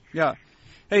teeth. Yeah.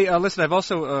 Hey, listen, I've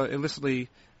also illicitly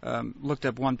looked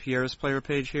up Juan Pierre's player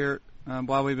page here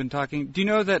while we've been talking. Do you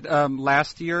know that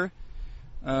last year,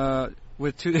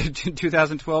 with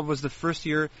 2012, was the first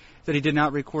year that he did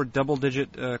not record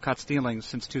double-digit caught stealings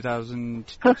since the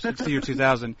year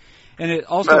 2000? And it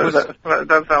also that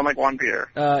does sound like Juan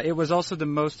Pierre. It was also the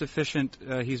most efficient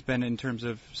he's been in terms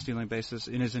of stealing bases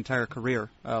in his entire career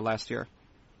last year.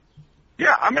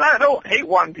 Yeah, I mean, I don't hate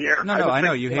Juan Pierre. No, I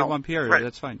know. You hate Juan Pierre. Right.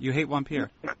 That's fine. You hate Juan Pierre.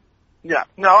 Yeah.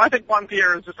 No, I think Juan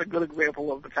Pierre is just a good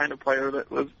example of the kind of player that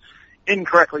was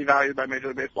incorrectly valued by Major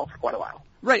League Baseball for quite a while.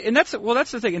 Right, and that's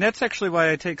the thing, and that's actually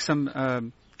why I take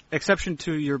some exception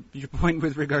to your point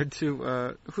with regard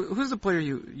to who's the player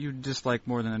you dislike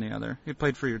more than any other? He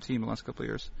played for your team the last couple of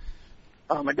years.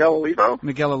 Miguel Olivo.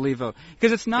 Miguel Olivo,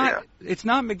 because it's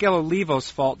not Miguel Olivo's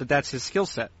fault that that's his skill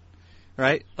set.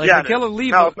 Right? Miguel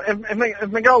Olivo. No, if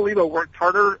Miguel Olivo worked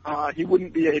harder, he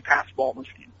wouldn't be a pass ball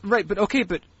machine. Right, but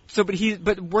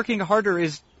working harder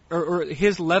is, or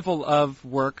his level of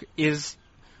work is,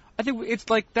 I think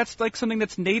that's something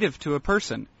that's native to a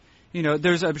person.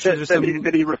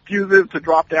 That he refuses to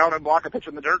drop down and block a pitch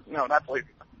in the dirt. No, that's lazy.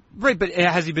 Right, but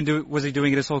was he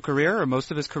doing it his whole career or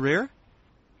most of his career?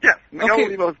 Yes, Miguel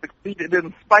Olivo succeeded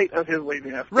in spite of his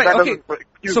laziness. Right. Okay.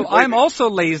 So I'm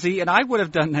also lazy, and I would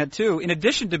have done that too. In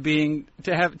addition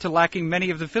to lacking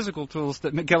many of the physical tools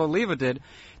that Miguel Olivo did,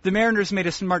 the Mariners made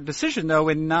a smart decision though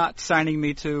in not signing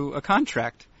me to a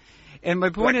contract. And my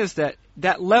point is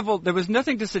that level, there was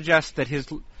nothing to suggest that his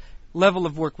level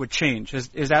of work would change.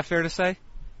 Is that fair to say?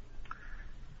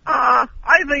 I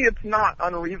think it's not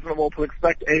unreasonable to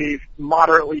expect a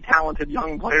moderately talented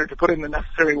young player to put in the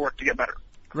necessary work to get better.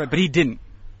 Right, but he didn't.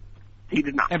 He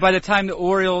did not. And by the time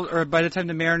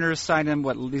the Mariners signed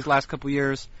him, these last couple of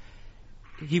years,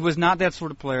 he was not that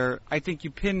sort of player. I think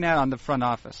you pin that on the front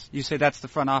office. You say that's the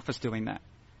front office doing that.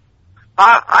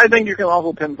 I think you can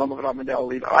also pin some of it on Miguel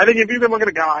Olivo. I think if you can look at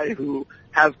a guy who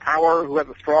has power, who has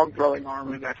a strong throwing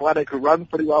arm, who's athletic, who runs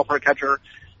pretty well for a catcher,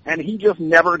 and he just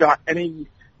never got any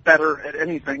better at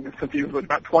anything since he was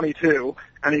about 22,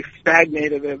 and he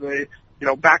stagnated as a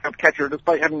backup catcher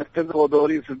despite having the physical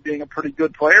abilities of being a pretty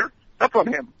good player. That's on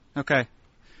him. Okay.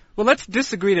 Well, let's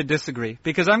disagree to disagree,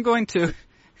 because I'm going to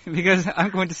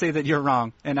say that you're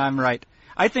wrong and I'm right.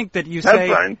 I think that you say,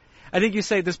 fine. I think you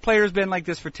say this player's been like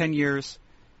this for 10 years.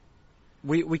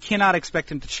 We cannot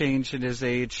expect him to change in his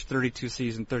age 32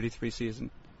 season, 33 season.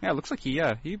 Yeah, it looks like he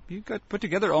got put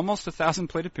together almost 1,000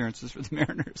 plate appearances for the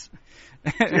Mariners.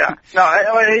 Yeah. No,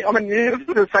 I mean, this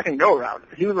is his second go-around.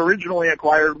 He was originally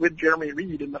acquired with Jeremy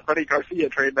Reed in the Freddie Garcia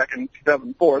trade back in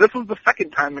 2004. This was the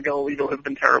second time Miguel Olivo has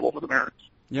been terrible for the Mariners.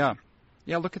 Yeah.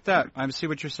 Yeah, look at that. I see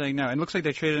what you're saying now. And it looks like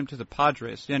they traded him to the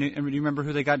Padres. Yeah, and do you remember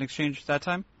who they got in exchange at that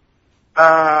time?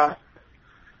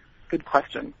 Good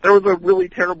question. There was a really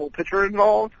terrible pitcher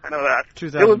involved. I know that.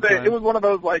 It was one of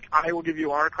those, like, I will give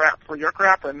you our crap for your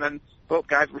crap, and then both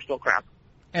guys were still crap.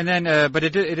 And then, but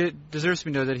it deserves to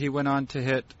be noted that he went on to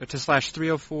hit, to slash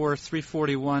 304,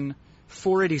 341,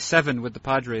 487 with the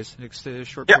Padres in a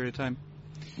short period of time.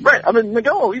 Right. I mean,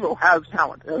 Miguel Olivo has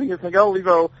talent. I think if Miguel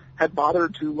Olivo had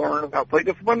bothered to learn about plate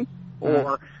discipline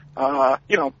or,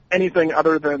 anything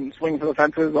other than swing for the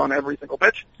fences on every single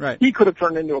pitch, right, he could have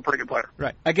turned into a pretty good player.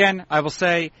 Right. Again, I will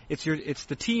say it's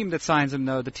the team that signs him,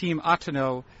 though. The team ought to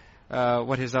know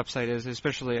what his upside is,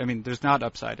 especially, I mean, there's not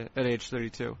upside at age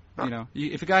 32. Huh.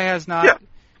 If a guy has not... Yeah.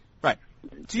 Right.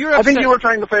 So you're I think you were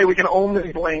trying to say we can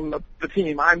only blame the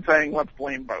team. I'm saying let's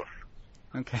blame both.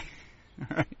 Okay.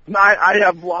 All right. No, I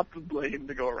have lots of blame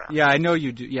to go around. Yeah, I know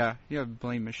you do. Yeah, you have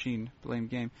blame machine, blame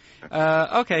game. Okay.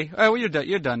 All right, well,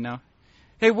 you're done now.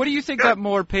 Hey, what do you think got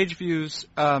more page views,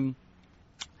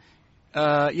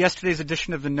 yesterday's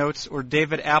edition of the Notes or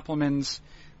David Appelman's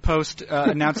post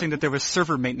announcing that there was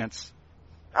server maintenance?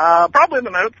 Probably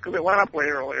the Notes, because it went up way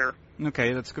earlier.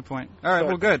 Okay, that's a good point. All right,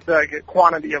 well, good. The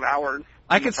quantity of hours.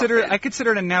 I consider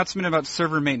an announcement about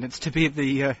server maintenance to be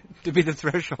the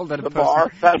threshold at a the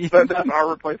post. Bar. That's our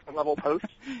replacement level post.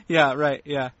 Yeah, right.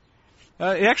 Yeah,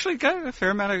 it actually got a fair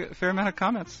amount of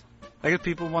comments. I guess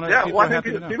people want to. Yeah,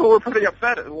 people were pretty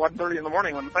upset at 1:30 in the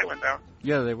morning when the site went down.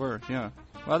 Yeah, they were. Yeah.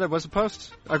 Well, there was a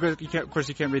post. Of course,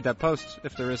 you can't read that post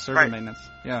if there is server maintenance.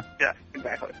 Yeah. Yeah,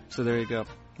 exactly. So there you go.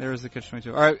 There is the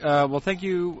catch-22. All right. Well, thank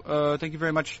you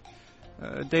very much.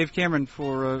 Dave Cameron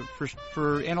for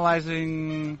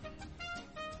analyzing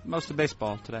most of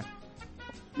baseball today.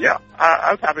 Yeah,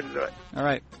 I was happy to do it. All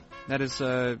right. That is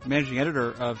managing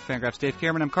editor of Fangraphs, Dave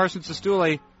Cameron. I'm Carson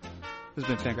Sestouli. This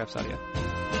has been Fangraphs Audio.